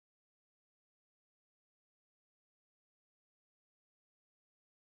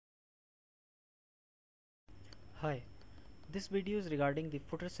Hi, this video is regarding the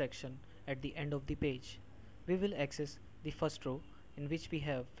footer section at the end of the page. We will access the first row in which we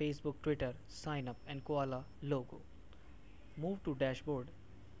have Facebook, Twitter, sign up and koala logo. Move to dashboard,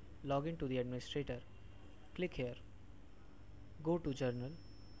 log in to the administrator, click here, go to journal,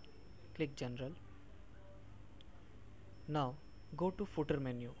 click general. Now go to footer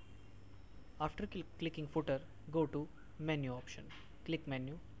menu. After clicking footer, go to menu option, click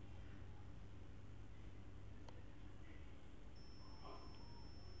menu.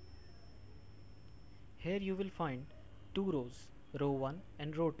 Here you will find two rows, row 1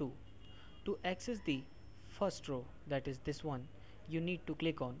 and row 2. To access the first row, that is this one, you need to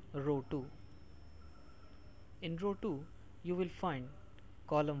click on row 2. In row 2, you will find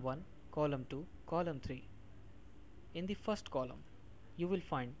column 1, column 2, column 3. In the first column, you will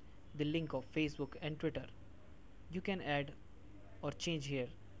find the link of Facebook and Twitter. You can add or change here.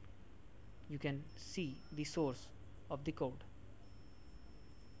 You can see the source of the code.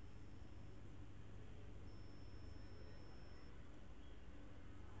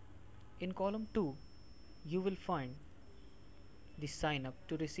 In column 2, you will find the sign up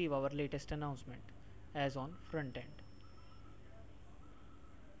to receive our latest announcement as on front end.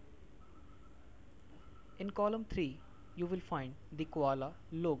 In column 3, you will find the koala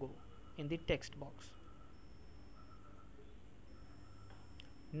logo in the text box.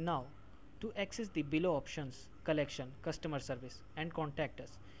 Now, to access the below options, collection, customer service and contact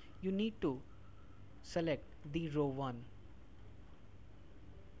us, you need to select the row 1.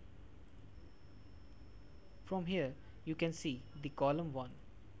 From here, you can see the column 1,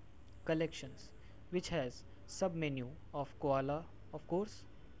 collections, which has sub-menu of koala, of course,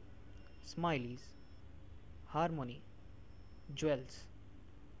 smileys, harmony, jewels,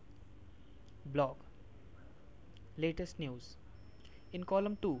 blog, latest news. In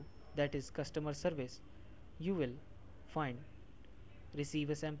column 2, that is customer service, you will find receive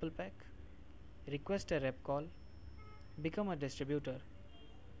a sample pack, request a rep call, become a distributor,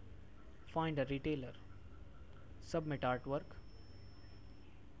 find a retailer, submit artwork.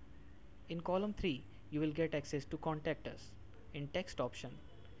 In column 3, you will get access to contact us. In text option,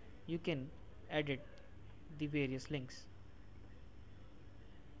 you can edit the various links.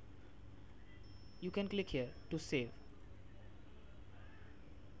 You can click here to save.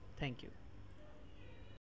 Thank you.